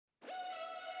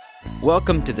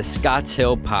Welcome to the Scotts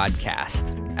Hill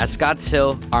Podcast. At Scotts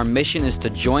Hill, our mission is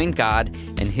to join God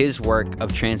in His work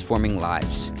of transforming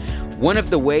lives. One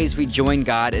of the ways we join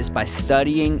God is by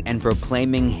studying and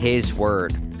proclaiming His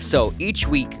Word. So each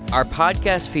week, our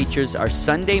podcast features our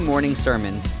Sunday morning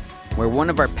sermons where one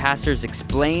of our pastors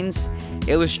explains,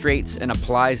 illustrates, and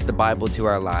applies the Bible to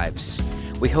our lives.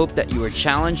 We hope that you are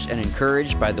challenged and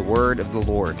encouraged by the Word of the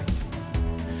Lord.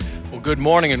 Well, good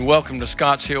morning and welcome to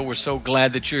Scotts Hill. We're so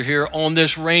glad that you're here on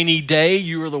this rainy day.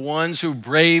 You are the ones who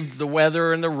braved the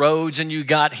weather and the roads and you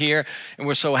got here, and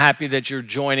we're so happy that you're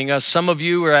joining us. Some of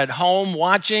you are at home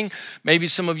watching. Maybe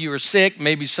some of you are sick.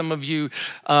 Maybe some of you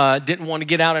didn't want to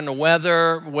get out in the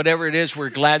weather. Whatever it is, we're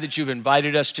glad that you've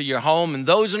invited us to your home. And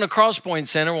those in the Crosspoint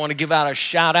Center want to give out a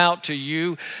shout out to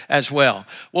you as well.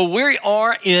 Well, we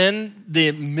are in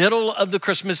the middle of the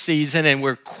Christmas season, and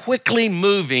we're quickly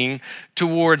moving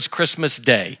towards Christmas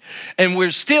Day. And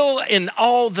we're still in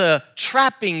all the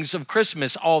trappings of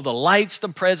Christmas, all the lights, the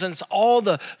presents, all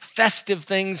the festive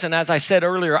things. And as I said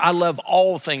earlier, I love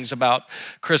all things about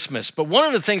Christmas. But one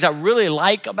of the things I really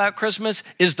like about Christmas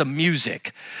is the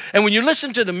music. And when you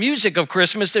listen to the music of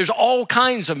Christmas, there's all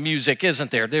kinds of music,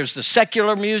 isn't there? There's the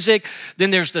secular music,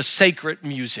 then there's the sacred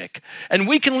music. And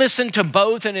we can listen to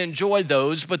both and enjoy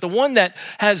those, but the one that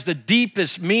has the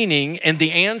deepest meaning and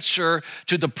the answer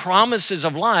to the promises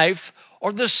of life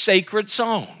are the sacred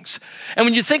songs. And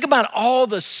when you think about all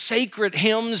the sacred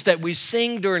hymns that we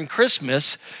sing during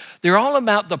Christmas, they're all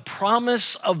about the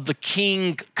promise of the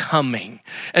King coming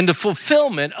and the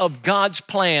fulfillment of God's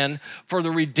plan for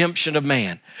the redemption of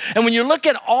man. And when you look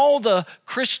at all the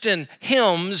Christian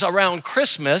hymns around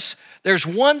Christmas, there's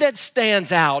one that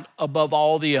stands out above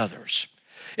all the others.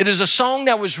 It is a song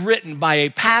that was written by a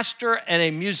pastor and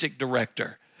a music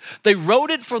director. They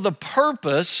wrote it for the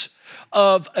purpose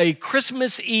of a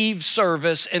Christmas Eve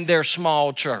service in their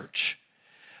small church.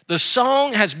 The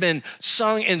song has been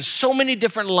sung in so many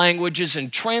different languages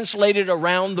and translated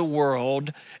around the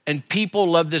world, and people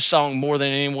love this song more than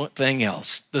anything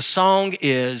else. The song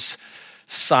is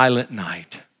Silent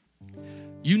Night.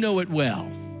 You know it well.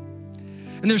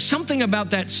 And there's something about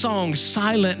that song,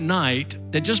 Silent Night,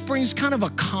 that just brings kind of a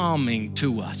calming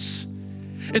to us.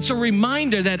 It's a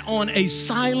reminder that on a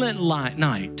silent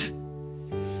night,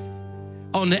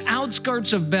 on the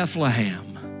outskirts of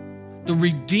Bethlehem, the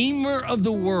Redeemer of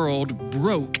the world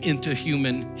broke into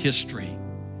human history.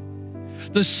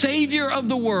 The Savior of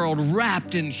the world,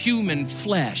 wrapped in human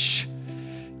flesh,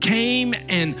 came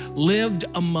and lived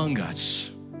among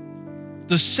us.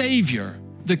 The Savior,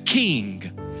 the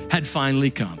King, had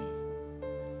finally come.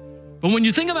 But when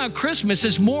you think about Christmas,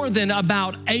 it's more than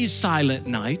about a silent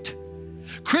night.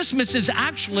 Christmas is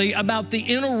actually about the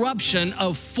interruption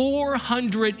of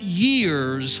 400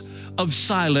 years of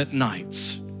silent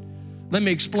nights. Let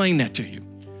me explain that to you.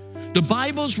 The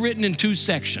Bible's written in two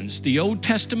sections, the Old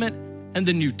Testament and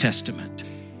the New Testament.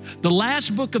 The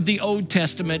last book of the Old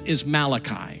Testament is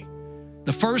Malachi.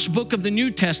 The first book of the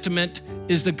New Testament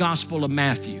is the Gospel of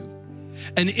Matthew.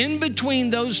 And in between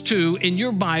those two in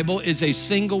your Bible is a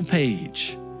single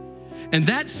page. And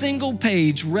that single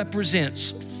page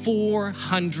represents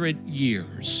 400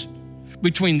 years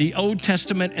between the Old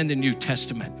Testament and the New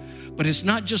Testament. But it's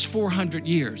not just 400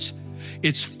 years.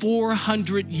 It's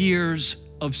 400 years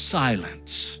of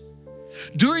silence.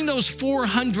 During those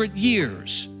 400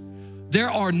 years,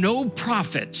 there are no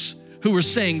prophets who are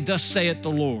saying, "Thus saith the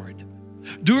Lord."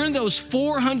 During those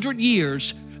 400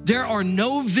 years, there are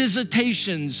no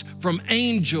visitations from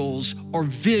angels or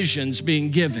visions being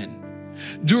given.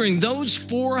 During those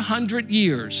 400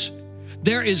 years,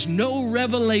 there is no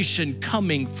revelation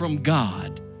coming from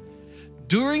God.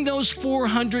 During those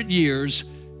 400 years,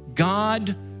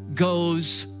 God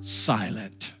goes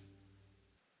silent.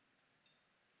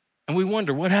 And we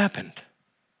wonder, what happened?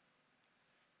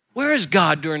 Where is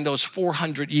God during those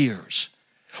 400 years?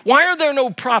 Why are there no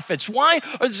prophets? Why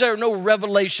is there no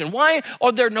revelation? Why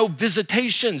are there no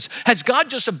visitations? Has God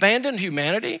just abandoned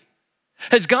humanity?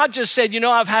 Has God just said,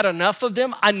 I've had enough of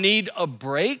them. I need a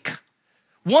break?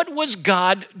 What was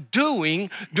God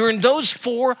doing during those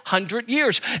 400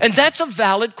 years? And that's a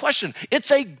valid question.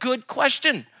 It's a good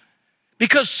question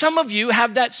because some of you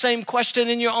have that same question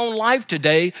in your own life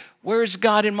today. Where is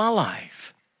God in my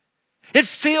life? It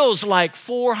feels like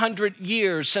 400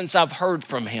 years since I've heard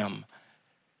from Him.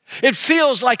 It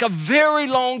feels like a very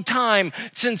long time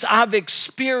since I've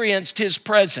experienced His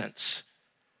presence.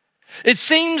 It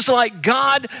seems like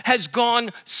God has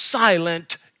gone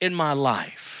silent in my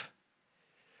life.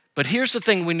 But here's the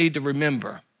thing we need to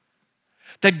remember,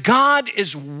 that God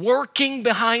is working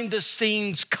behind the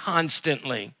scenes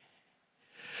constantly.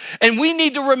 And we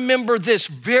need to remember this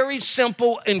very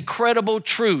simple, incredible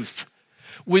truth.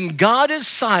 When God is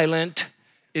silent,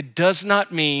 it does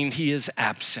not mean he is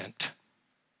absent.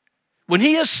 When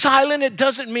he is silent, it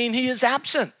doesn't mean he is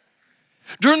absent.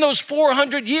 During those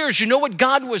 400 years, you know what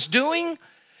God was doing?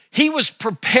 He was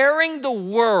preparing the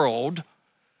world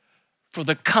for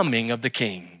the coming of the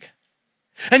King.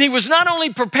 And he was not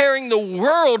only preparing the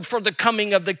world for the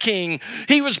coming of the King,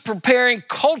 he was preparing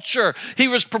culture, he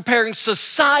was preparing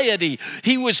society.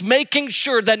 He was making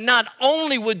sure that not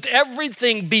only would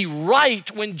everything be right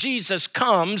when Jesus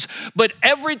comes, but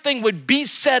everything would be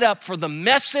set up for the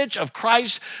message of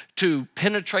Christ to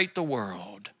penetrate the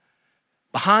world.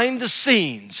 Behind the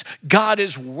scenes, God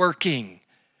is working.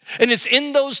 And it's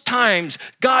in those times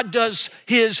God does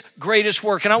his greatest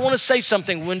work. And I want to say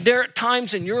something. When there are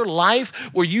times in your life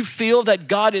where you feel that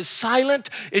God is silent,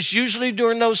 it's usually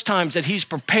during those times that he's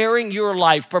preparing your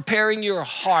life, preparing your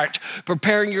heart,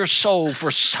 preparing your soul for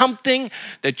something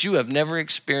that you have never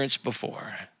experienced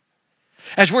before.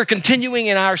 As we're continuing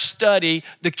in our study,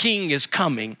 The King is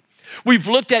Coming, we've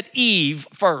looked at Eve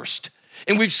first.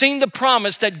 And we've seen the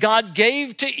promise that God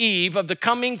gave to Eve of the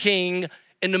coming king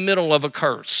in the middle of a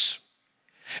curse.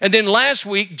 And then last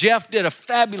week, Jeff did a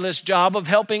fabulous job of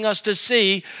helping us to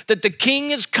see that the king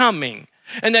is coming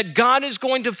and that God is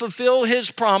going to fulfill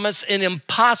his promise in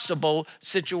impossible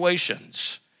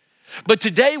situations. But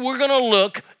today we're going to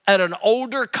look at an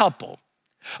older couple,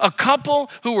 a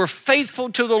couple who were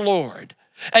faithful to the Lord.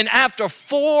 And after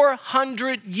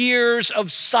 400 years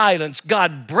of silence,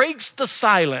 God breaks the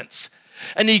silence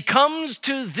and he comes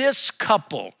to this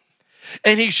couple.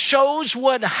 And he shows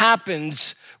what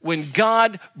happens when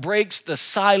God breaks the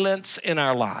silence in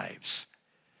our lives.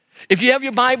 If you have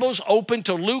your Bibles, open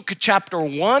to Luke chapter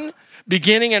 1,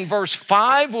 beginning in verse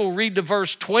 5. We'll read to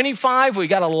verse 25. We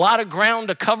got a lot of ground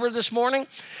to cover this morning.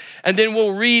 And then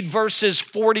we'll read verses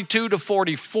 42 to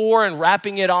 44 and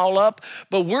wrapping it all up.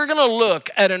 But we're going to look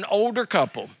at an older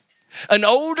couple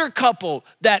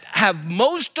that have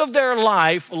most of their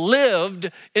life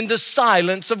lived in the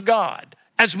silence of God,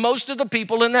 as most of the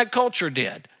people in that culture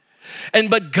did.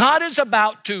 But God is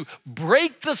about to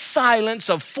break the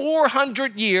silence of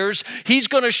 400 years. He's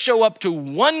going to show up to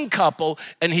one couple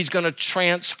and he's going to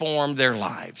transform their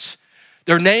lives.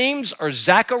 Their names are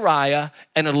Zechariah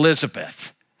and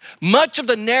Elizabeth. Much of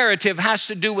the narrative has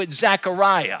to do with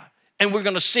Zechariah, and we're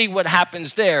going to see what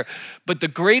happens there. But the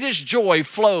greatest joy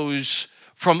flows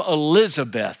from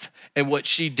Elizabeth and what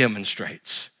she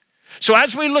demonstrates. So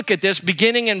as we look at this,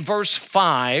 beginning in verse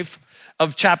 5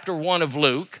 of chapter 1 of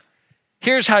Luke,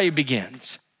 here's how he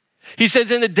begins. He says,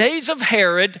 in the days of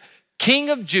Herod, king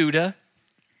of Judea,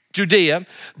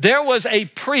 there was a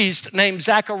priest named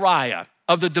Zechariah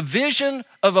of the division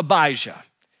of Abijah.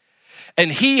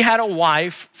 And he had a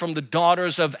wife from the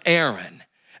daughters of Aaron,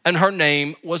 and her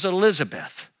name was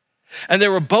Elizabeth. And they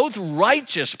were both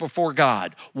righteous before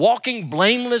God, walking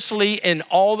blamelessly in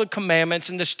all the commandments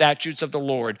and the statutes of the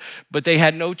Lord. But they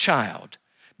had no child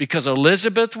because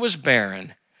Elizabeth was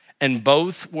barren and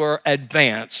both were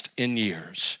advanced in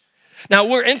years. Now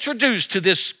we're introduced to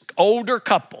this older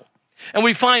couple, and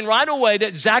we find right away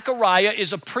that Zechariah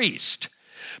is a priest,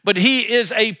 but he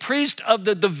is a priest of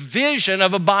the division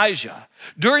of Abijah.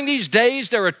 During these days,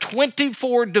 there are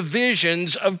 24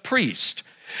 divisions of priests.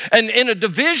 And in a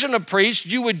division of priests,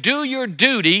 you would do your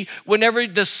duty whenever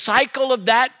the cycle of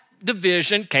that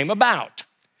division came about.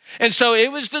 And so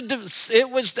it was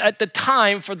at the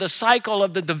time for the cycle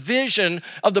of the division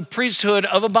of the priesthood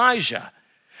of Abijah.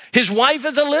 His wife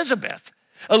is Elizabeth.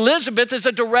 Elizabeth is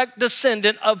a direct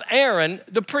descendant of Aaron,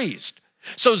 the priest.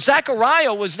 So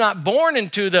Zechariah was not born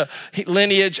into the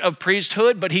lineage of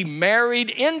priesthood, but he married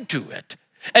into it.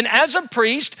 And as a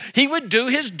priest, he would do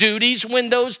his duties when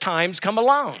those times come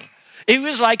along. He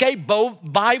was like a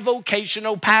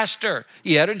bivocational pastor.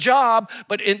 He had a job,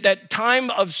 but in that time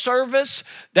of service,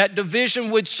 that division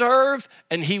would serve,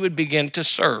 and he would begin to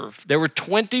serve. There were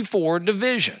 24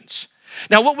 divisions.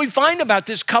 Now, what we find about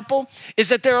this couple is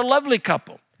that they're a lovely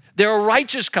couple. They're a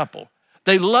righteous couple.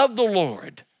 They love the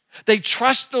Lord. They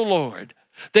trust the Lord.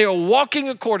 They are walking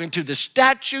according to the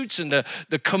statutes and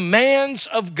the commands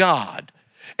of God.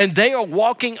 And they are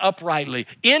walking uprightly.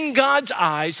 In God's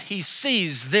eyes, he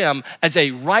sees them as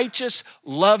a righteous,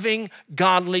 loving,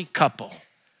 godly couple.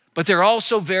 But they're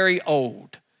also very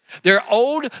old. They're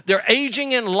old, they're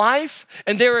aging in life,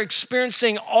 and they're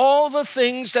experiencing all the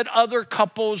things that other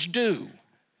couples do.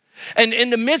 And in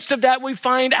the midst of that, we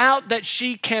find out that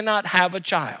she cannot have a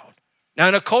child. Now,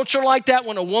 in a culture like that,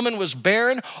 when a woman was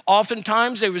barren,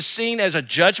 oftentimes it was seen as a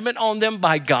judgment on them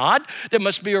by God. There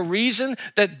must be a reason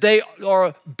that they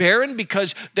are barren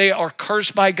because they are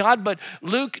cursed by God. But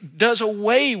Luke does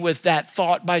away with that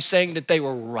thought by saying that they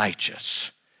were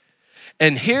righteous.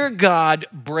 And here God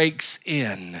breaks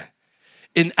in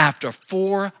after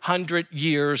 400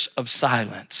 years of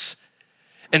silence.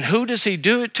 And who does he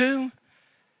do it to?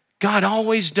 God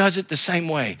always does it the same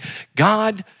way.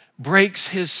 God breaks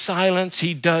his silence.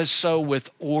 He does so with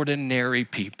ordinary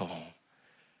people.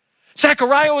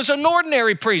 Zechariah was an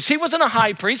ordinary priest. He wasn't a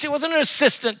high priest. He wasn't an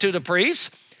assistant to the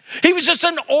priest. He was just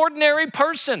an ordinary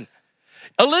person.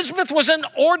 Elizabeth was an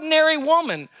ordinary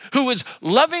woman who was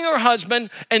loving her husband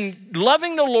and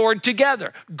loving the Lord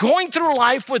together, going through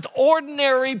life with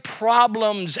ordinary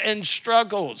problems and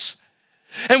struggles.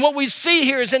 And what we see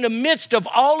here is in the midst of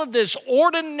all of this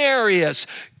ordinarious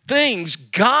things,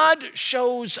 God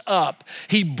shows up.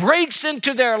 He breaks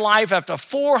into their life after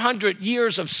 400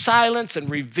 years of silence and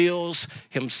reveals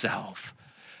himself.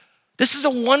 This is a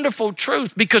wonderful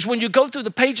truth because when you go through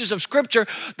the pages of Scripture,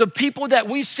 the people that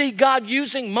we see God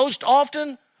using most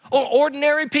often are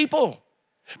ordinary people.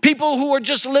 People who are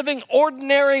just living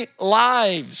ordinary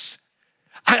lives.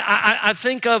 I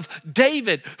think of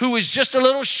David, who was just a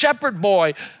little shepherd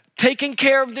boy taking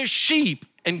care of the sheep,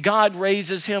 and God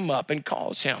raises him up and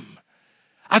calls him.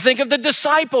 I think of the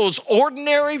disciples,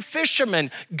 ordinary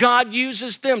fishermen. God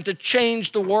uses them to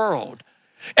change the world.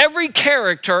 Every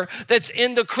character that's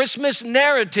in the Christmas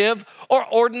narrative are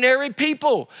ordinary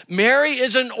people. Mary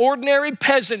is an ordinary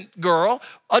peasant girl,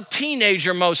 a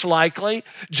teenager most likely.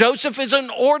 Joseph is an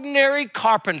ordinary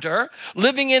carpenter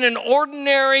living in an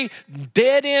ordinary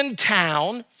dead-end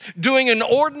town, doing an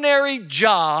ordinary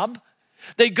job.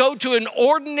 They go to an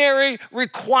ordinary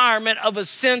requirement of a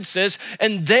census,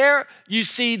 and there you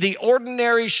see the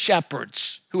ordinary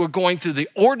shepherds who are going through the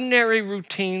ordinary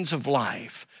routines of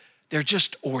life. They're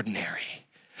just ordinary.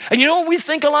 And you know what we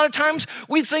think a lot of times?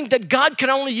 We think that God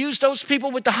can only use those people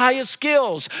with the highest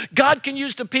skills. God can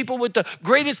use the people with the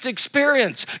greatest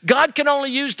experience. God can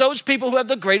only use those people who have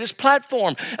the greatest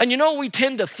platform. And you know what we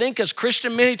tend to think as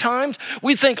Christians many times?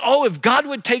 We think, oh, if God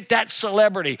would take that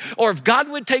celebrity or if God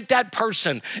would take that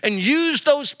person and use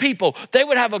those people, they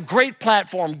would have a great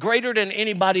platform, greater than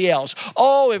anybody else.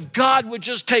 Oh, if God would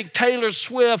just take Taylor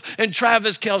Swift and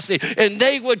Travis Kelce and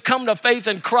they would come to faith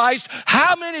in Christ,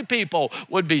 how many people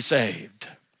would be saved?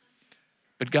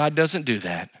 But God doesn't do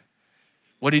that.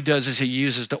 What he does is he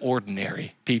uses the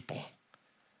ordinary people.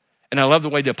 And I love the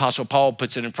way the Apostle Paul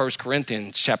puts it in 1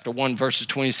 Corinthians chapter 1, verses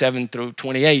 27 through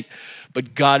 28.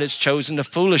 But God has chosen the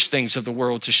foolish things of the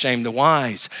world to shame the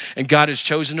wise. And God has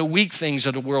chosen the weak things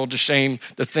of the world to shame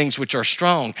the things which are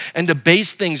strong. And the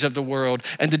base things of the world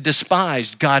and the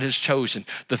despised God has chosen.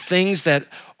 The things that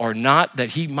are not,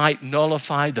 that he might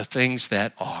nullify the things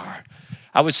that are.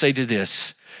 I would say to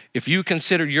this, if you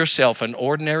consider yourself an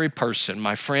ordinary person,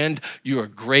 my friend, you're a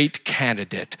great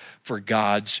candidate for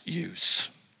God's use.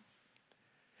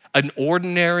 An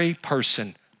ordinary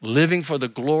person living for the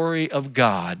glory of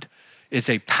God is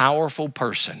a powerful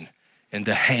person in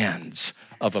the hands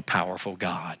of a powerful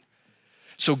God.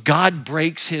 So God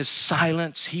breaks his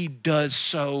silence. He does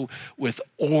so with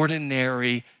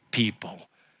ordinary people.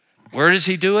 Where does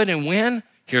he do it and when?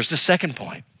 Here's the second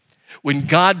point. When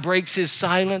God breaks his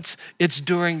silence, it's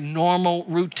during normal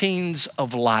routines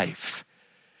of life.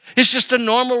 It's just the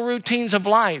normal routines of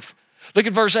life. Look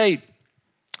at verse 8.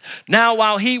 Now,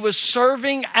 while he was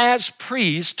serving as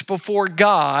priest before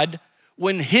God,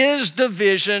 when his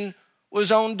division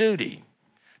was on duty.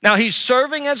 Now, he's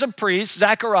serving as a priest,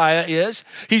 Zechariah is.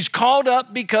 He's called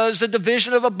up because the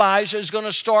division of Abijah is going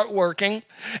to start working.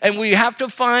 And we have to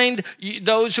find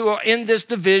those who are in this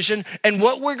division. And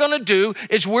what we're going to do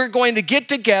is we're going to get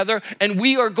together and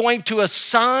we are going to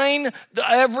assign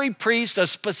every priest a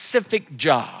specific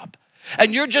job.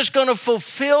 And you're just going to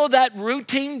fulfill that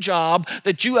routine job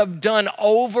that you have done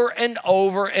over and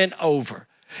over and over.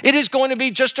 It is going to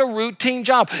be just a routine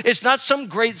job. It's not some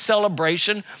great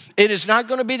celebration. It is not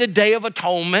going to be the Day of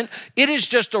Atonement. It is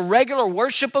just a regular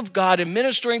worship of God and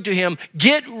ministering to him.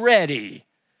 Get ready.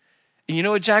 And you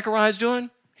know what Zechariah is doing?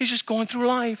 He's just going through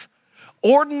life.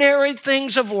 Ordinary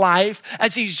things of life.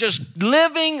 As he's just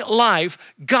living life,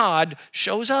 God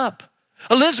shows up.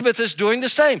 Elizabeth is doing the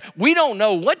same. We don't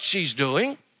know what she's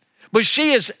doing, but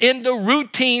she is in the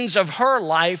routines of her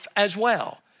life as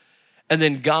well. And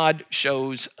then God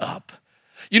shows up.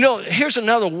 You know, here's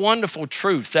another wonderful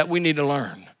truth that we need to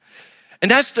learn. And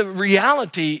that's the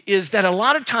reality is that a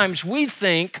lot of times we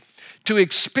think to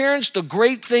experience the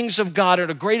great things of God or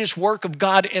the greatest work of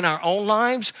God in our own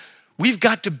lives, we've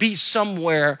got to be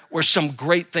somewhere where some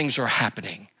great things are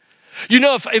happening. You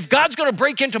know, if God's going to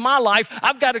break into my life,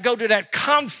 I've got to go to that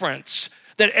conference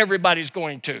that everybody's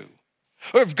going to.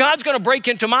 Or if God's going to break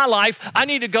into my life, I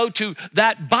need to go to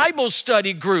that Bible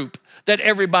study group that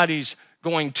everybody's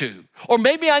going to. Or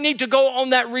maybe I need to go on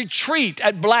that retreat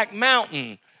at Black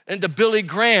Mountain and the Billy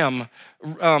Graham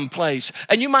place.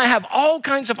 And you might have all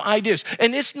kinds of ideas.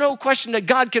 And it's no question that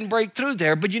God can break through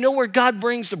there. But you know where God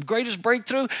brings the greatest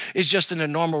breakthrough is just in the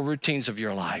normal routines of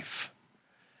your life.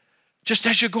 Just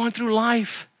as you're going through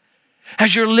life,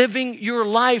 as you're living your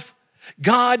life,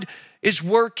 God is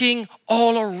working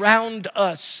all around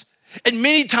us. And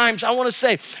many times, I want to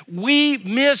say, we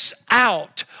miss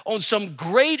out on some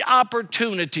great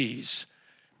opportunities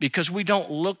because we don't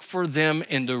look for them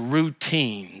in the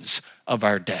routines of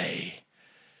our day.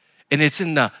 And it's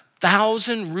in the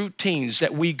 1,000 routines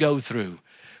that we go through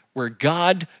where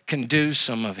God can do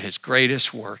some of his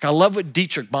greatest work. I love what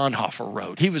Dietrich Bonhoeffer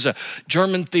wrote. He was a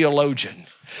German theologian.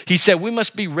 He said, we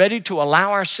must be ready to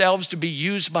allow ourselves to be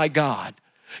used by God.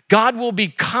 God will be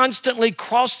constantly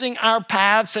crossing our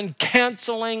paths and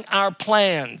canceling our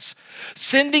plans,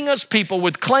 sending us people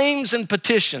with claims and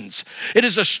petitions. It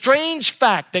is a strange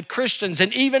fact that Christians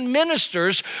and even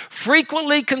ministers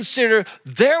frequently consider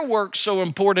their work so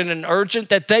important and urgent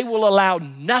that they will allow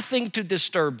nothing to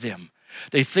disturb them.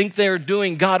 They think they are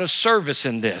doing God a service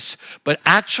in this, but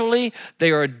actually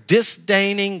they are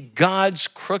disdaining God's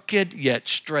crooked yet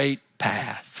straight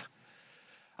path.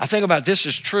 I think about this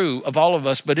is true of all of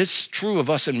us, but it's true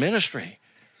of us in ministry.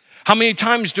 How many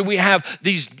times do we have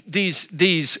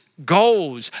these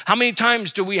goals? How many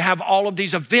times do we have all of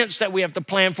these events that we have to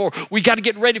plan for? We got to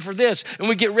get ready for this and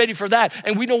we get ready for that,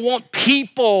 and we don't want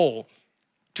people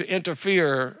to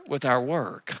interfere with our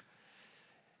work.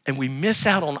 And we miss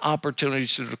out on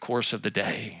opportunities through the course of the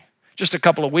day. Just a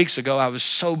couple of weeks ago, I was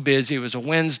so busy. It was a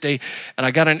Wednesday, and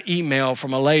I got an email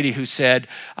from a lady who said,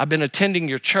 I've been attending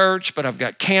your church, but I've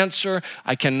got cancer.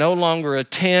 I can no longer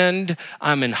attend.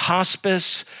 I'm in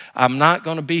hospice. I'm not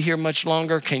going to be here much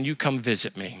longer. Can you come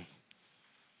visit me?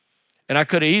 And I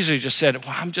could have easily just said,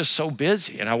 well, I'm just so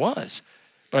busy, and I was.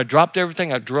 But I dropped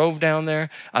everything. I drove down there.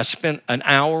 I spent an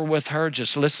hour with her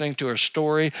just listening to her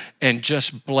story and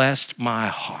just blessed my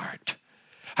heart.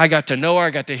 I got to know her. I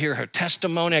got to hear her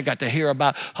testimony. I got to hear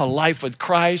about her life with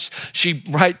Christ. She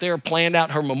right there planned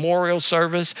out her memorial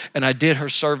service, and I did her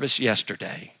service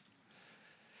yesterday.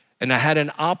 And I had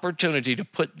an opportunity to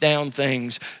put down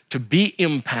things to be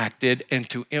impacted and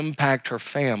to impact her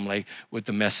family with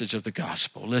the message of the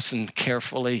gospel. Listen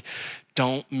carefully.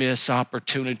 Don't miss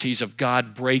opportunities of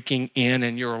God breaking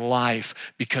in your life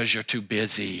because you're too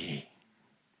busy.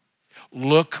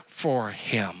 Look for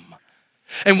him.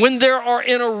 And when there are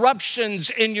interruptions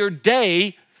in your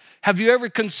day, have you ever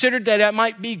considered that it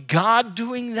might be God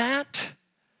doing that?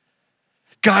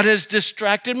 God has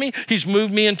distracted me. He's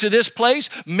moved me into this place.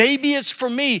 Maybe it's for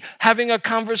me having a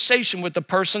conversation with the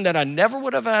person that I never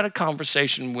would have had a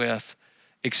conversation with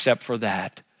except for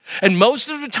that. And most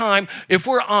of the time, if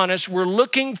we're honest, we're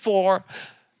looking for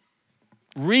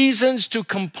reasons to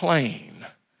complain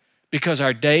because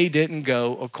our day didn't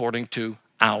go according to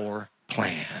our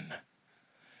plan.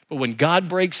 But when God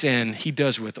breaks in, he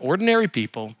does with ordinary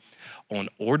people on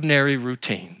ordinary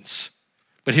routines.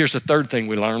 But here's the third thing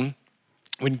we learn.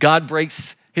 When God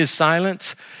breaks his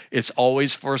silence, it's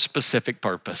always for a specific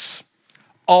purpose.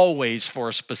 Always for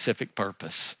a specific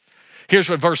purpose. Here's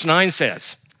what verse 9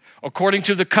 says. According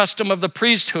to the custom of the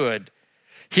priesthood,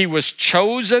 he was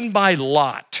chosen by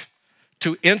lot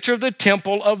to enter the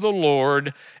temple of the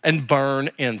Lord and burn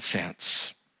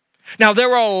incense. Now, there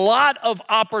were a lot of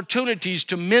opportunities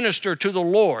to minister to the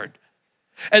Lord.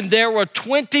 And there were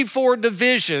 24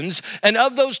 divisions. And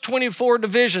of those 24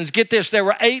 divisions, get this, there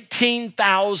were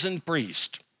 18,000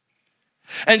 priests.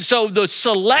 And so the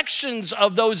selections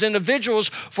of those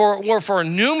individuals were for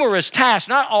numerous tasks.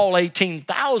 Not all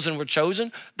 18,000 were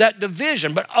chosen, that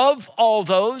division. But of all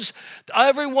those,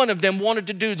 every one of them wanted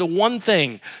to do the one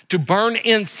thing, to burn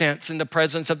incense in the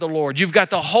presence of the Lord. You've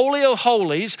got the Holy of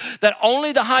Holies that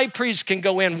only the high priest can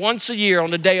go in once a year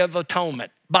on the Day of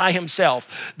Atonement by himself.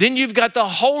 Then you've got the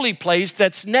holy place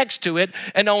that's next to it,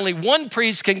 and only one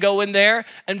priest can go in there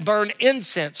and burn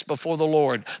incense before the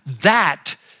Lord.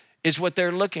 That is what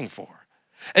they're looking for.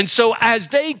 And so as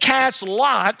they cast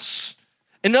lots,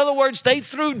 in other words, they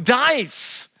threw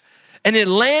dice, and it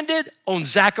landed on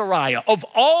Zechariah. Of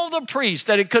all the priests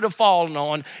that it could have fallen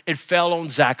on, it fell on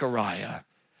Zechariah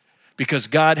because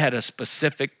God had a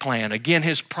specific plan. Again,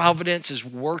 his providence is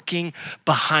working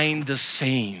behind the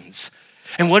scenes.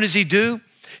 And what does he do?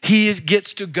 He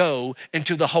gets to go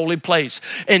into the holy place.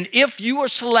 And if you are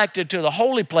selected to the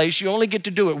holy place, you only get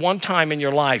to do it one time in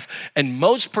your life. And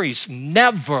most priests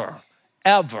never,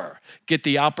 ever get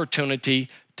the opportunity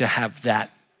to have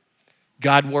that.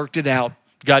 God worked it out.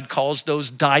 God calls those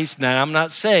dice. Now, I'm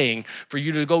not saying for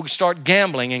you to go start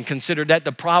gambling and consider that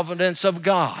the providence of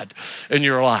God in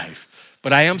your life.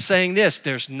 But I am saying this,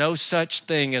 there's no such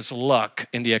thing as luck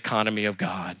in the economy of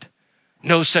God.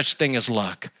 No such thing as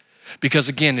luck. Because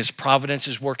again, his providence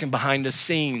is working behind the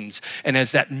scenes. And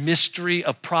as that mystery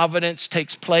of providence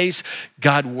takes place,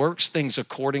 God works things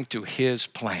according to his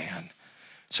plan.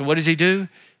 So what does he do?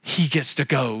 He gets to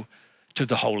go to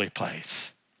the holy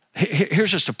place.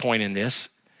 Here's just a point in this.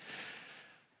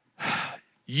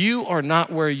 You are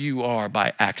not where you are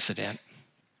by accident.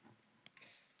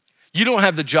 You don't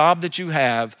have the job that you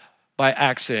have by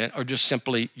accident or just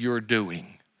simply your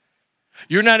doing.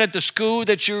 You're not at the school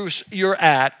that you're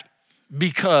at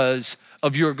because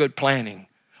of your good planning,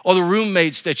 or the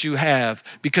roommates that you have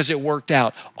because it worked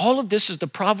out. All of this is the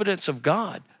providence of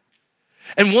God.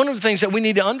 And one of the things that we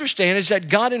need to understand is that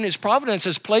God in his providence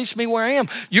has placed me where I am.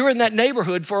 You're in that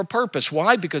neighborhood for a purpose.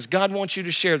 Why? Because God wants you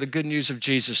to share the good news of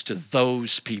Jesus to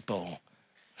those people.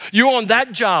 You're on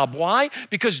that job. Why?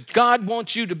 Because God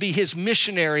wants you to be his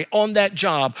missionary on that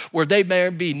job where there may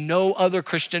be no other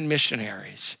Christian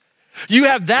missionaries. You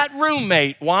have that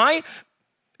roommate. Why?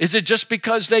 Is it just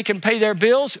because they can pay their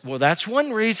bills? Well, that's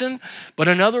one reason. But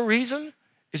another reason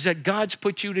is that God's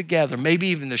put you together, maybe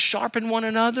even to sharpen one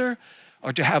another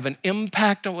or to have an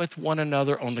impact with one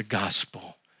another on the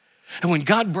gospel. And when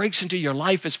God breaks into your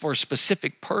life, it's for a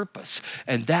specific purpose,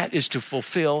 and that is to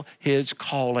fulfill his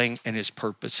calling and his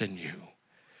purpose in you.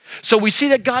 So we see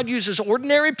that God uses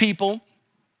ordinary people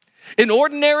in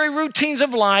ordinary routines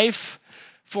of life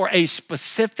for a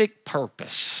specific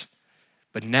purpose.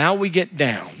 But now we get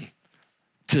down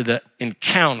to the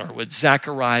encounter with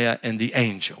Zechariah and the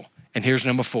angel. And here's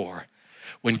number 4.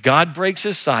 When God breaks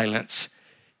his silence,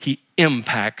 he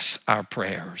impacts our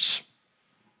prayers.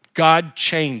 God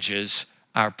changes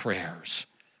our prayers.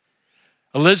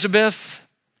 Elizabeth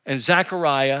and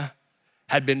Zechariah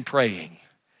had been praying.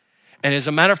 And as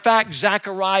a matter of fact,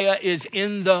 Zechariah is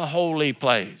in the holy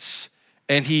place,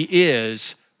 and he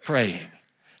is praying.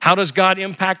 How does God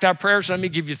impact our prayers? Let me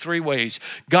give you 3 ways.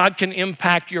 God can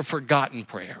impact your forgotten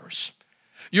prayers.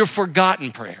 Your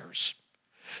forgotten prayers.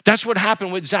 That's what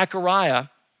happened with Zechariah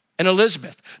and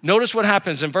Elizabeth. Notice what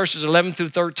happens in verses 11 through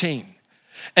 13.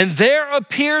 And there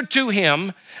appeared to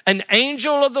him an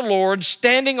angel of the Lord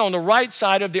standing on the right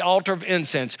side of the altar of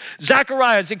incense.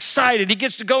 Zechariah is excited. He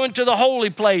gets to go into the holy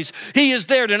place. He is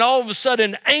there. Then all of a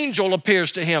sudden, an angel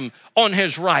appears to him on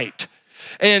his right.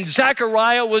 And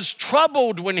Zechariah was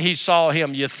troubled when he saw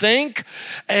him, you think,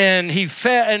 and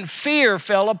fear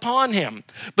fell upon him.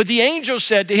 But the angel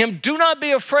said to him, do not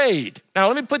be afraid. Now,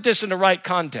 let me put this in the right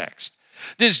context.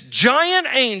 This giant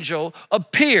angel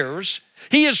appears.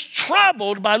 He is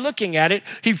troubled by looking at it.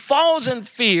 He falls in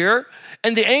fear,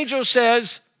 and the angel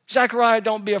says, Zechariah,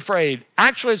 don't be afraid.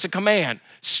 Actually, it's a command.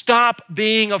 Stop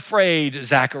being afraid,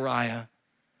 Zechariah.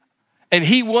 And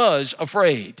he was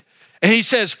afraid. And he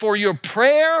says, for your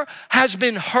prayer has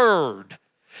been heard,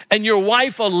 and your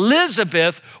wife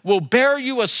Elizabeth will bear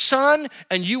you a son,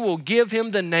 and you will give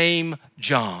him the name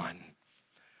John.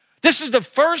 This is the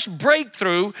first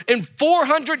breakthrough in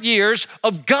 400 years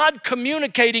of God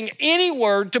communicating any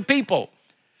word to people.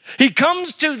 He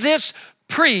comes to this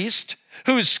priest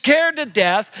who's scared to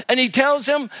death, and he tells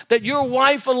him that your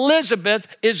wife Elizabeth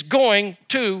is going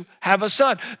to have a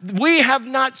son. We have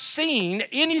not seen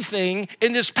anything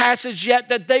in this passage yet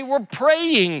that they were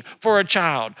praying for a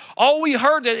child. All we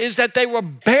heard is that they were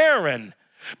barren.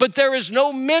 But there is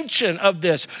no mention of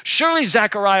this. Surely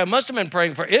Zechariah must have been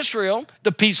praying for Israel,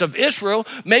 the peace of Israel.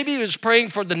 Maybe he was praying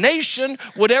for the nation.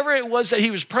 Whatever it was that he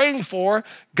was praying for,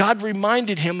 God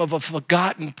reminded him of a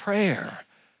forgotten prayer.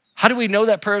 How do we know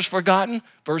that prayer is forgotten?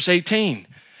 Verse 18.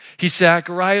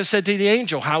 Zechariah said to the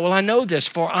angel, how will I know this?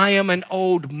 For I am an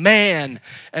old man,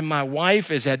 and my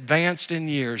wife is advanced in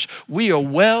years. We are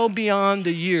well beyond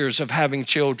the years of having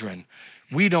children.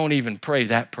 We don't even pray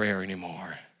that prayer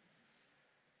anymore.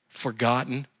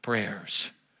 Forgotten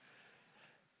prayers.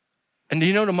 And do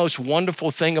you know the most wonderful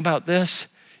thing about this?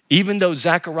 Even though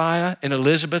Zechariah and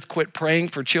Elizabeth quit praying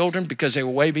for children because they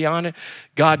were way beyond it,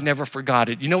 God never forgot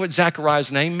it. You know what Zechariah's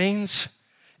name means?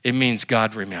 It means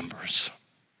God remembers.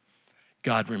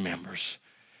 God remembers.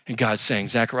 And God's saying,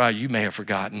 Zechariah, you may have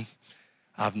forgotten.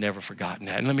 I've never forgotten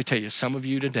that. And let me tell you, some of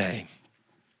you today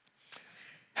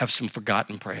have some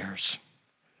forgotten prayers.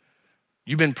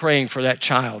 You've been praying for that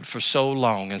child for so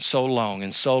long and so long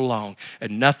and so long,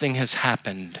 and nothing has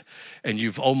happened, and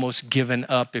you've almost given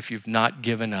up. If you've not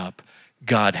given up,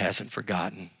 God hasn't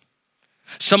forgotten.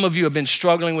 Some of you have been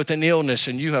struggling with an illness,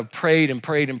 and you have prayed and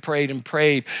prayed and prayed and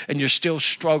prayed, and you're still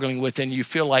struggling with it, and you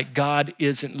feel like God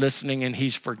isn't listening and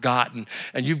he's forgotten.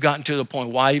 And you've gotten to the point,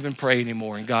 why even pray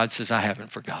anymore? And God says, I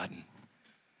haven't forgotten.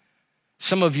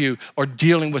 Some of you are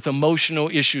dealing with emotional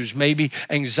issues, maybe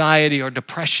anxiety or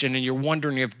depression, and you're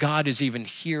wondering if God is even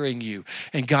hearing you.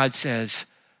 And God says,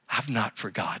 I've not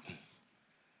forgotten.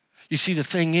 You see, the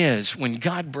thing is, when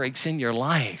God breaks in your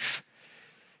life,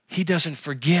 he doesn't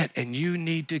forget, and you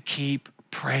need to keep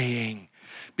praying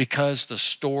because the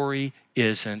story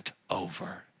isn't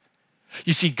over.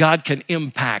 You see, God can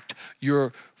impact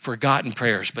your forgotten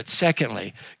prayers, but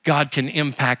secondly, God can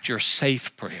impact your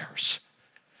safe prayers.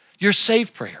 Your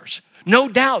safe prayers. No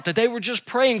doubt that they were just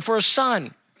praying for a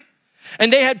son.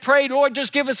 And they had prayed, Lord,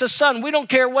 just give us a son. We don't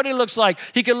care what he looks like.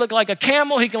 He can look like a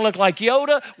camel. He can look like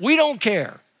Yoda. We don't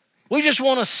care. We just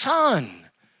want a son.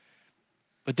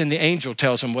 But then the angel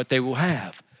tells them what they will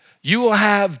have. You will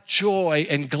have joy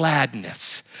and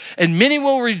gladness, and many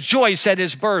will rejoice at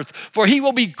his birth, for he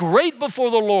will be great before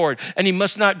the Lord, and he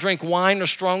must not drink wine or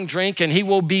strong drink, and he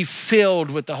will be filled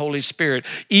with the Holy Spirit,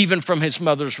 even from his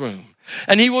mother's womb.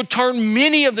 And he will turn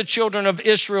many of the children of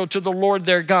Israel to the Lord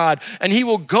their God, and he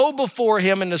will go before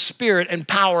him in the spirit and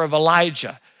power of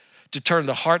Elijah, to turn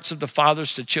the hearts of the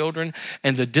fathers to children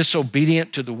and the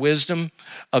disobedient to the wisdom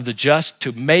of the just,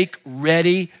 to make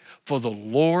ready for the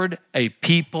Lord a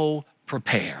people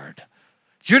prepared.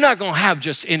 You're not going to have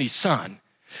just any son.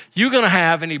 You're going to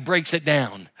have, and he breaks it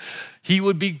down, he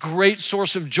would be great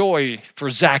source of joy for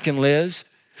Zach and Liz.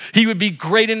 He would be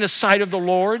great in the sight of the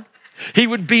Lord. He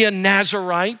would be a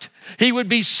Nazirite. He would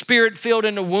be spirit-filled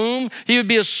in the womb. He would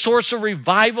be a source of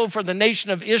revival for the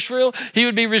nation of Israel. He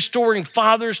would be restoring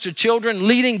fathers to children,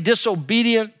 leading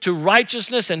disobedient to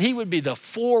righteousness, and he would be the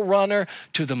forerunner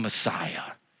to the Messiah.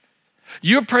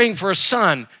 You're praying for a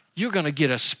son. You're going to get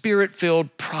a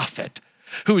spirit-filled prophet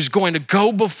who is going to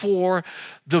go before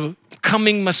the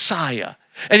coming Messiah.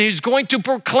 And he's going to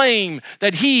proclaim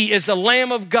that he is the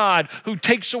Lamb of God who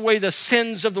takes away the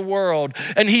sins of the world.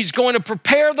 And he's going to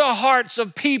prepare the hearts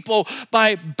of people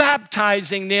by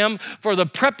baptizing them for the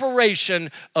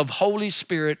preparation of Holy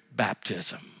Spirit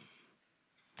baptism.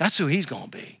 That's who he's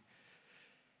going to be.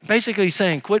 Basically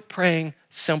saying, quit praying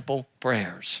simple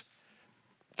prayers.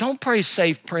 Don't pray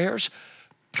safe prayers.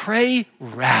 Pray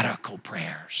radical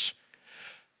prayers.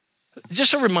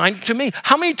 Just a reminder to me,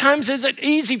 how many times is it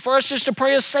easy for us just to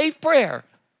pray a safe prayer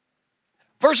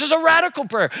versus a radical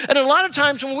prayer? And a lot of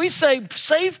times when we say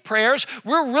safe prayers,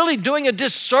 we're really doing a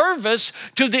disservice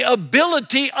to the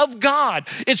ability of God.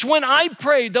 It's when I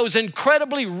pray those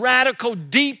incredibly radical,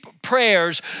 deep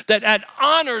prayers that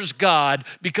honors God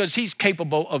because he's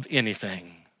capable of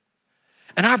anything.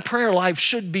 And our prayer life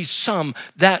should be some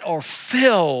that are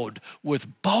filled with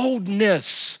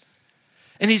boldness.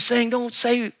 And he's saying,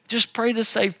 just pray the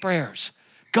safe prayers.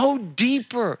 Go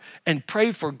deeper and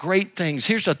pray for great things.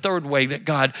 Here's the third way that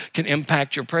God can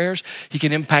impact your prayers. He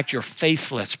can impact your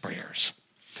faithless prayers.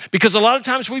 Because a lot of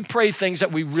times we pray things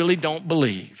that we really don't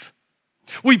believe.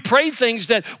 We pray things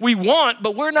that we want,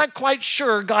 but we're not quite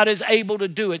sure God is able to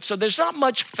do it. So there's not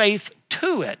much faith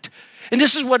to it. And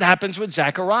this is what happens with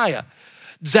Zechariah.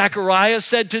 Zechariah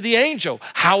said to the angel,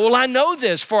 how will I know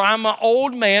this? For I'm an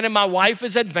old man and my wife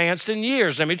is advanced in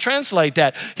years. Let me translate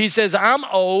that. He says, I'm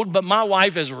old, but my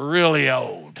wife is really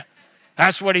old.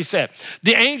 That's what he said.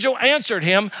 The angel answered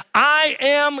him, I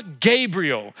am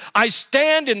Gabriel. I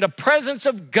stand in the presence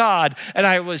of God, and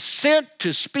I was sent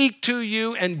to speak to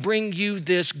you and bring you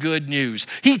this good news.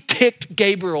 He ticked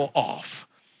Gabriel off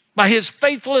by his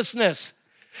faithlessness.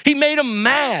 He made him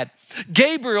mad.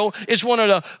 Gabriel is one of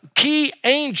the key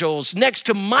angels next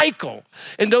to Michael,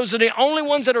 and those are the only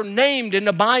ones that are named in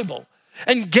the Bible.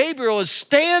 And Gabriel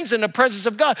stands in the presence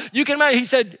of God. You can imagine, he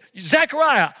said,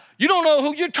 Zechariah, you don't know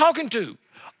who you're talking to.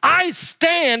 I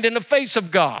stand in the face of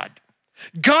God.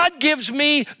 God gives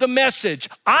me the message.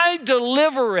 I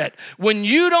deliver it. When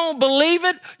you don't believe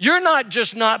it, you're not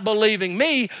just not believing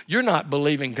me, you're not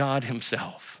believing God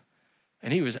himself.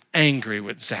 And he was angry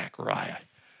with Zechariah.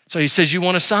 So he says, you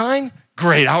want a sign?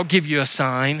 Great, I'll give you a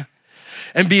sign.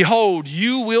 And behold,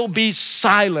 you will be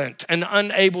silent and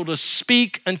unable to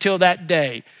speak until that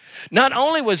day. Not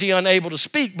only was he unable to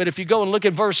speak, but if you go and look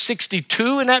at verse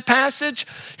 62 in that passage,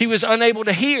 he was unable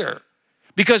to hear.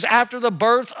 Because after the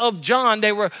birth of John,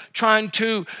 they were trying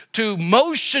to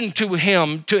motion to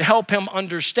him to help him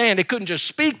understand. They couldn't just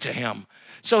speak to him.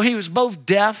 So he was both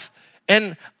deaf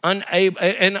and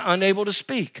unable to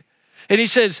speak. And he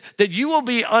says that you will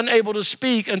be unable to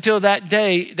speak until that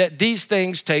day that these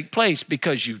things take place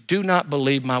because you do not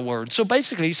believe my word. So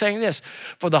basically he's saying this,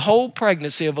 for the whole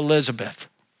pregnancy of Elizabeth,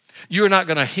 you're not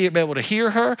going to be able to hear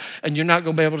her and you're not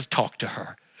going to be able to talk to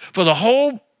her. For the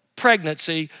whole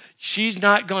pregnancy, she's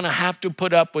not going to have to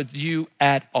put up with you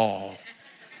at all.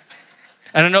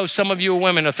 And I know some of you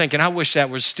women are thinking, I wish that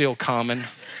was still common.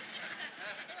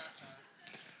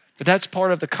 But that's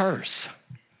part of the curse.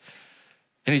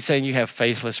 And he's saying you have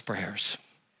faithless prayers.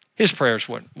 His prayers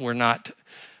were not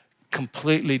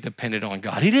completely dependent on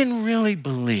God. He didn't really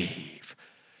believe.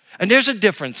 And there's a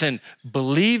difference in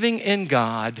believing in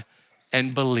God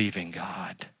and believing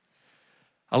God.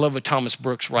 I love what Thomas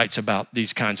Brooks writes about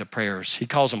these kinds of prayers. He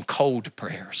calls them cold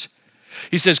prayers.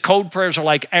 He says cold prayers are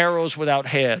like arrows without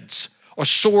heads, or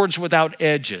swords without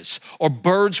edges, or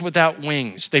birds without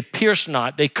wings. They pierce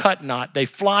not, they cut not, they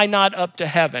fly not up to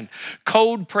heaven.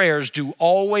 Cold prayers do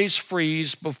always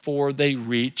freeze before they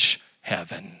reach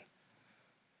heaven.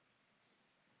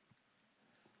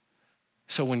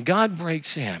 So when God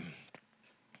breaks in,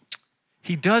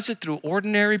 he does it through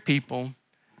ordinary people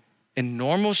in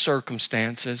normal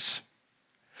circumstances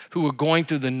who are going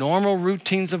through the normal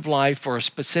routines of life for a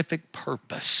specific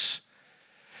purpose.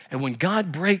 And when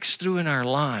God breaks through in our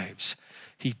lives,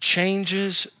 he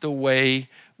changes the way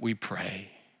we pray.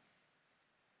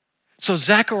 So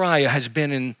Zechariah has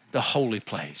been in the holy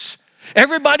place.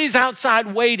 Everybody's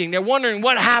outside waiting. They're wondering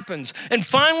what happens. And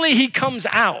finally he comes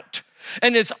out.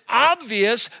 And it's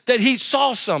obvious that he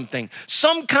saw something,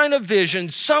 some kind of vision,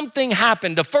 something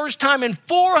happened, the first time in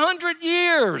 400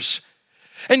 years.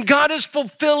 And God is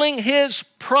fulfilling his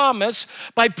promise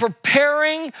by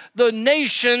preparing the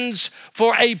nations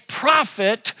for a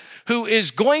prophet who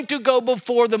is going to go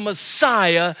before the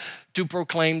Messiah to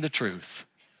proclaim the truth.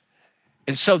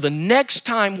 And so the next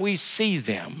time we see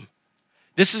them,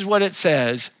 this is what it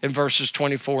says in verses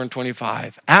 24 and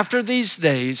 25. After these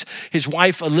days, his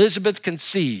wife Elizabeth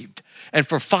conceived, and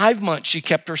for 5 months she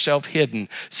kept herself hidden,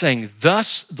 saying,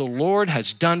 thus the Lord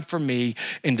has done for me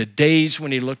in the days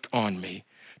when he looked on me,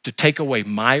 to take away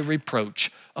my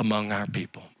reproach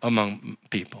among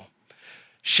people.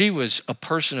 She was a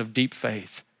person of deep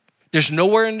faith. There's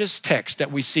nowhere in this text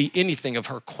that we see anything of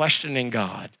her questioning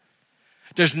God.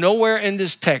 There's nowhere in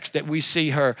this text that we see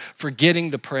her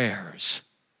forgetting the prayers.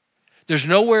 There's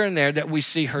nowhere in there that we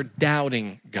see her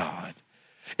doubting God.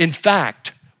 In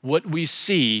fact, what we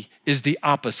see is the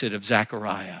opposite of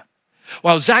Zechariah.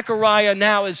 While Zechariah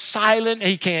now is silent,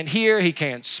 he can't hear, he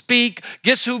can't speak,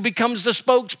 guess who becomes the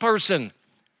spokesperson?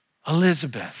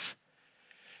 Elizabeth.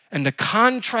 And the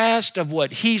contrast of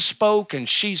what he spoke and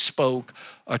she spoke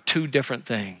are two different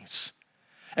things.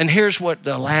 And here's what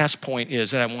the last point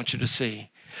is that I want you to see.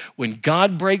 When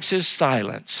God breaks his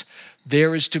silence,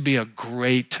 there is to be a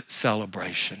great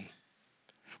celebration.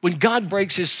 When God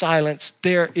breaks his silence,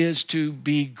 there is to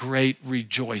be great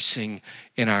rejoicing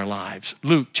in our lives.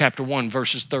 Luke chapter 1,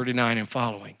 verses 39 and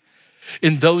following.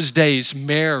 In those days,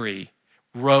 Mary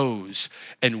rose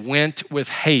and went with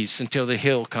haste until the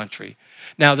hill country.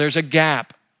 Now, there's a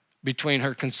gap between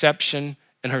her conception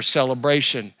and her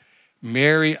celebration.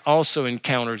 Mary also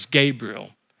encounters Gabriel.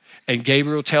 And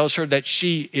Gabriel tells her that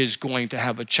she is going to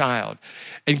have a child.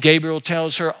 And Gabriel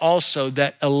tells her also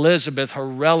that Elizabeth, her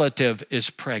relative,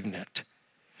 is pregnant.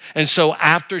 And so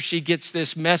after she gets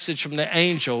this message from the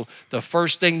angel, the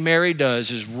first thing Mary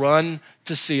does is run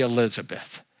to see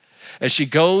Elizabeth. As she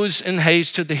goes in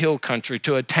haste to the hill country,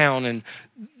 to a town in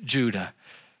Judah.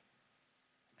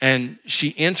 And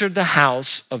she entered the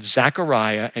house of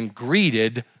Zechariah and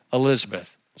greeted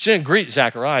Elizabeth. She didn't greet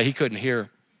Zechariah, he couldn't hear.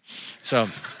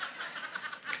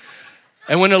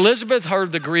 And when Elizabeth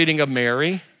heard the greeting of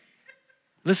Mary,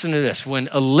 listen to this. When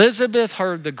Elizabeth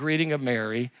heard the greeting of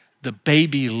Mary, the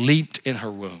baby leaped in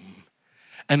her womb.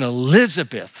 And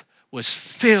Elizabeth was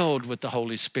filled with the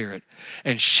Holy Spirit.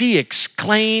 And she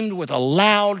exclaimed with a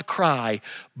loud cry,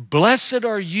 blessed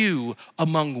are you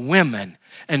among women,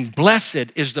 and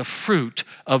blessed is the fruit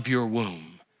of your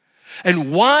womb.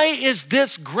 And why is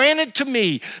this granted to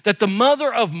me, that the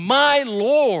mother of my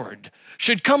Lord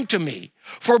should come to me?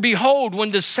 For behold,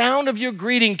 when the sound of your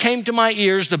greeting came to my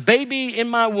ears, the baby in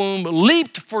my womb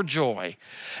leaped for joy.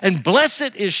 And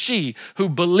blessed is she who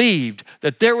believed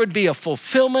that there would be a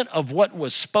fulfillment of what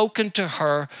was spoken to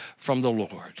her from the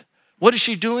Lord. What is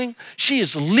she doing? She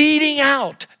is leading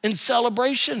out in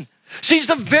celebration. She's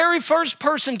the very first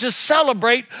person to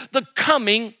celebrate the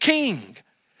coming king.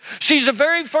 She's the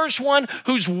very first one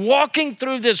who's walking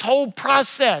through this whole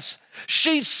process.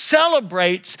 She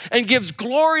celebrates and gives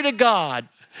glory to God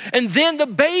And then the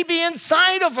baby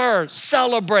inside of her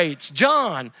celebrates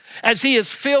John as he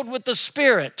is filled with the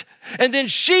Spirit. And then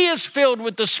she is filled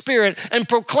with the Spirit and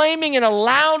proclaiming in a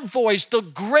loud voice the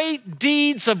great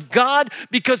deeds of God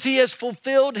because he has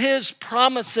fulfilled his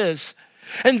promises.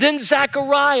 And then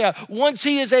Zechariah, once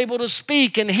he is able to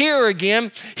speak and hear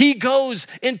again, he goes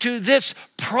into this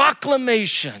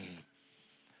proclamation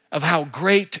of how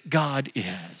great God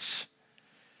is.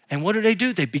 And what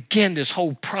do? They begin this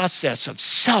whole process of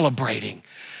celebrating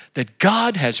that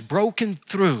God has broken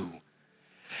through.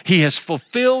 He has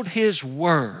fulfilled his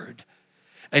word,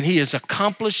 and he is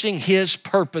accomplishing his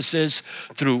purposes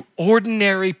through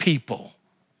ordinary people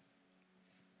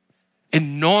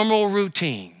in normal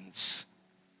routines,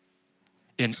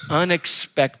 in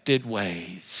unexpected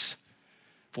ways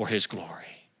for his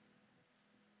glory.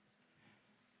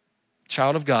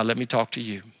 Child of God, let me talk to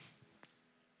you.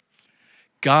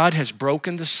 God has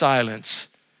broken the silence,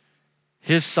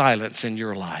 his silence in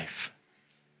your life.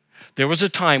 There was a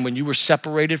time when you were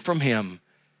separated from him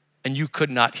and you could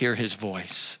not hear his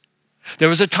voice. There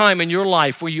was a time in your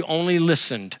life where you only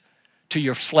listened to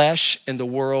your flesh and the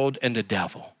world and the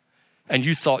devil, and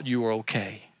you thought you were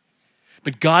okay.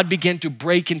 But God began to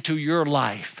break into your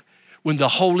life when the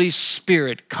Holy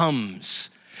Spirit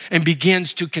comes and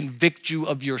begins to convict you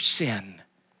of your sin.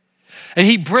 And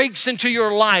he breaks into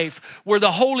your life where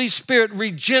the Holy Spirit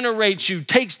regenerates you,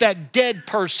 takes that dead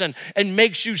person and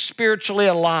makes you spiritually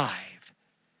alive.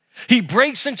 He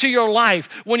breaks into your life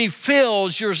when he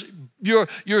fills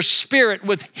your spirit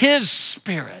with his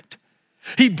Spirit.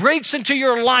 He breaks into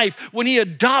your life when he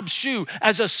adopts you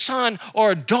as a son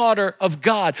or a daughter of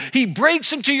God. He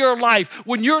breaks into your life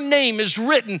when your name is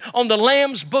written on the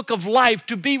Lamb's book of life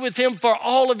to be with him for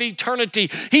all of eternity.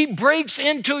 He breaks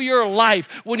into your life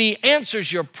when he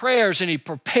answers your prayers and he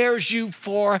prepares you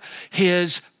for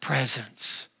his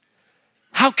presence.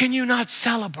 How can you not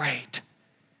celebrate?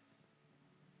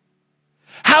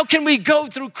 How can we go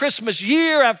through Christmas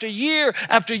year after year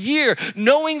after year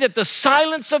knowing that the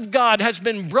silence of God has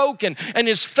been broken and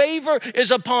his favor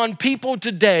is upon people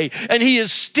today, and he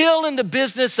is still in the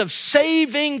business of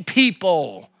saving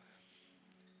people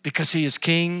because he is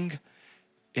King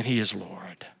and he is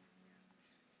Lord?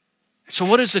 So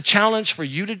what is the challenge for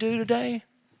you to do today?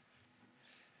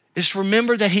 Is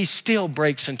remember that he still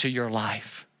breaks into your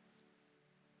life.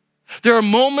 There are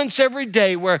moments every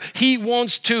day where he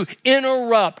wants to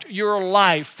interrupt your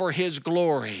life for his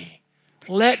glory.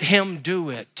 Let him do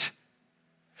it.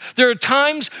 There are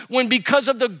times when, because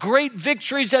of the great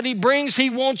victories that he brings, he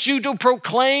wants you to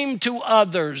proclaim to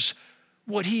others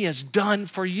what he has done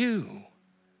for you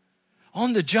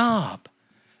on the job,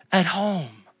 at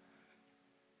home,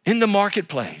 in the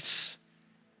marketplace.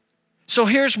 So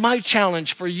here's my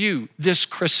challenge for you this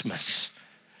Christmas.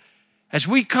 As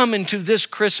we come into this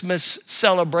Christmas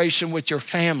celebration with your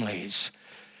families,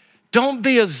 don't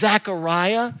be a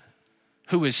Zechariah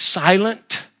who is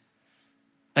silent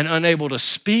and unable to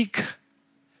speak.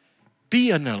 Be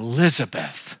an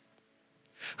Elizabeth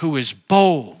who is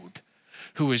bold,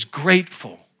 who is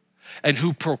grateful, and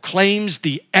who proclaims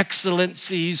the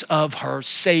excellencies of her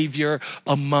Savior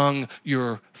among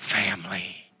your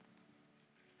family.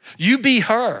 You be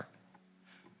her.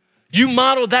 You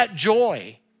model that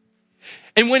joy.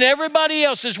 And when everybody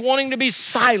else is wanting to be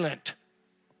silent,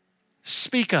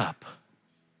 speak up.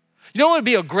 You know what would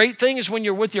be a great thing is when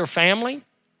you're with your family.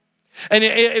 And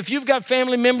if you've got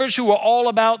family members who are all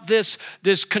about this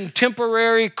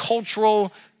contemporary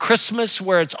cultural Christmas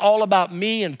where it's all about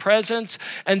me and presents,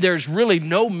 and there's really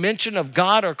no mention of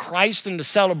God or Christ in the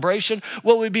celebration,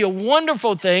 what would be a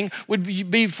wonderful thing would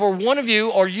be for one of you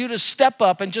or you to step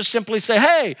up and just simply say,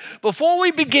 hey, before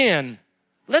we begin,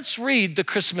 let's read the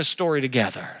Christmas story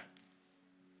together.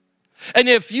 And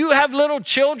if you have little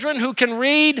children who can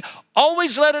read,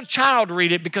 always let a child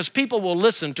read it because people will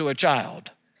listen to a child.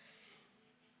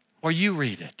 Or you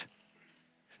read it.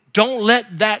 Don't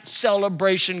let that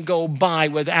celebration go by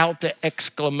without the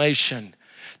exclamation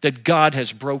that God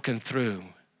has broken through.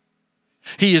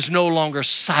 He is no longer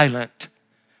silent,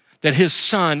 that his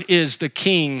Son is the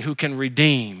King who can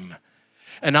redeem.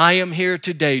 And I am here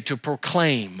today to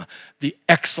proclaim the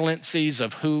excellencies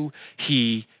of who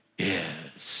he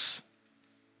is.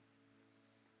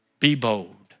 Be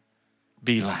bold,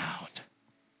 be loud,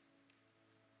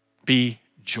 be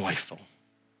joyful.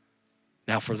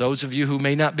 Now, for those of you who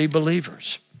may not be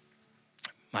believers,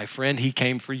 my friend, he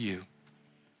came for you.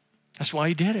 That's why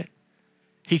he did it.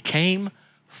 He came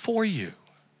for you.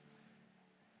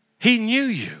 He knew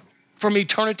you from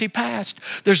eternity past.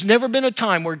 There's never been a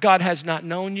time where God has not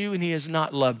known you and he has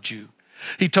not loved you.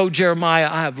 He told Jeremiah,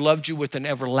 I have loved you with an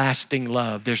everlasting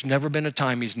love. There's never been a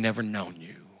time he's never known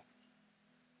you.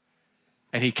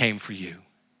 And he came for you.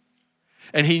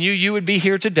 And he knew you would be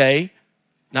here today,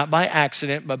 not by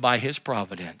accident, but by his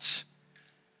providence.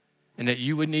 And that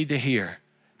you would need to hear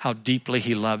how deeply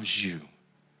he loves you.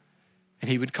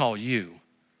 And he would call you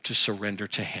to surrender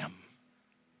to him.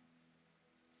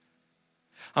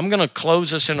 I'm going to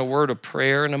close us in a word of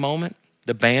prayer in a moment.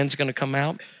 The band's going to come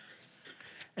out.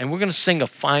 And we're going to sing a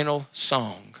final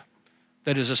song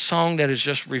that is a song that is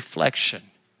just reflection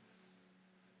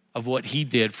of what he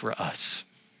did for us.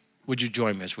 Would you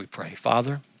join me as we pray?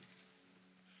 Father,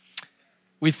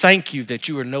 we thank you that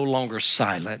you are no longer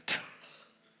silent.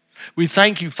 We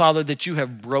thank you, Father, that you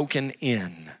have broken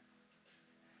in.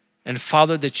 And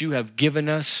Father, that you have given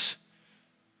us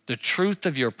the truth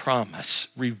of your promise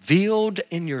revealed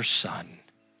in your Son.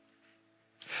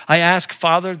 I ask,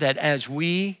 Father, that as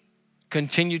we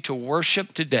continue to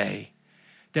worship today,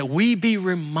 that we be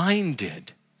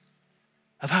reminded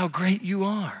of how great you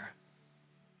are.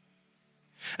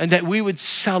 And that we would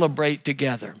celebrate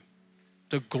together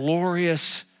the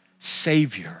glorious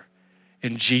Savior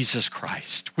in Jesus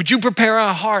Christ. Would you prepare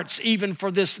our hearts even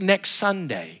for this next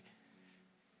Sunday?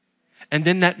 And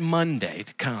then that Monday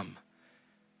to come,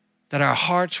 that our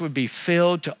hearts would be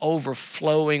filled to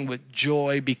overflowing with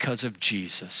joy because of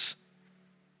Jesus.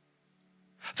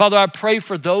 Father, I pray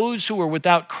for those who are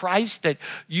without Christ that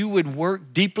you would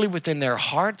work deeply within their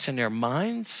hearts and their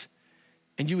minds,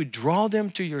 and you would draw them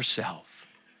to yourself.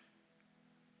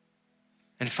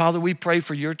 And Father, we pray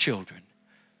for your children,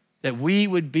 that we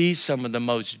would be some of the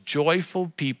most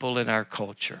joyful people in our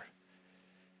culture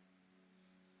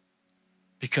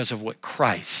because of what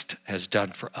Christ has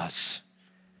done for us.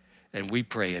 And we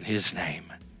pray in his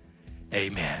name,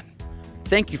 amen.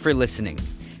 Thank you for listening.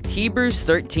 Hebrews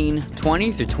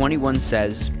 13:20-21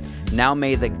 says, Now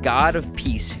may the God of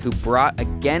peace, who brought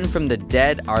again from the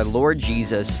dead our Lord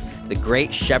Jesus, the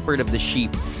great shepherd of the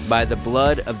sheep, by the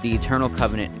blood of the eternal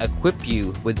covenant, equip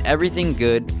you with everything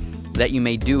good, that you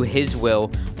may do his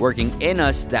will, working in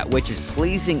us that which is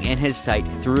pleasing in his sight,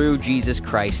 through Jesus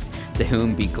Christ, to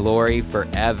whom be glory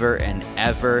forever and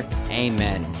ever.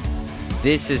 Amen.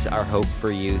 This is our hope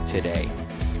for you today.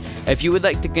 If you would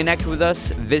like to connect with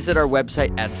us, visit our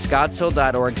website at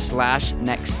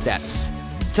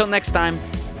scottshill.org/nextsteps. Till next time.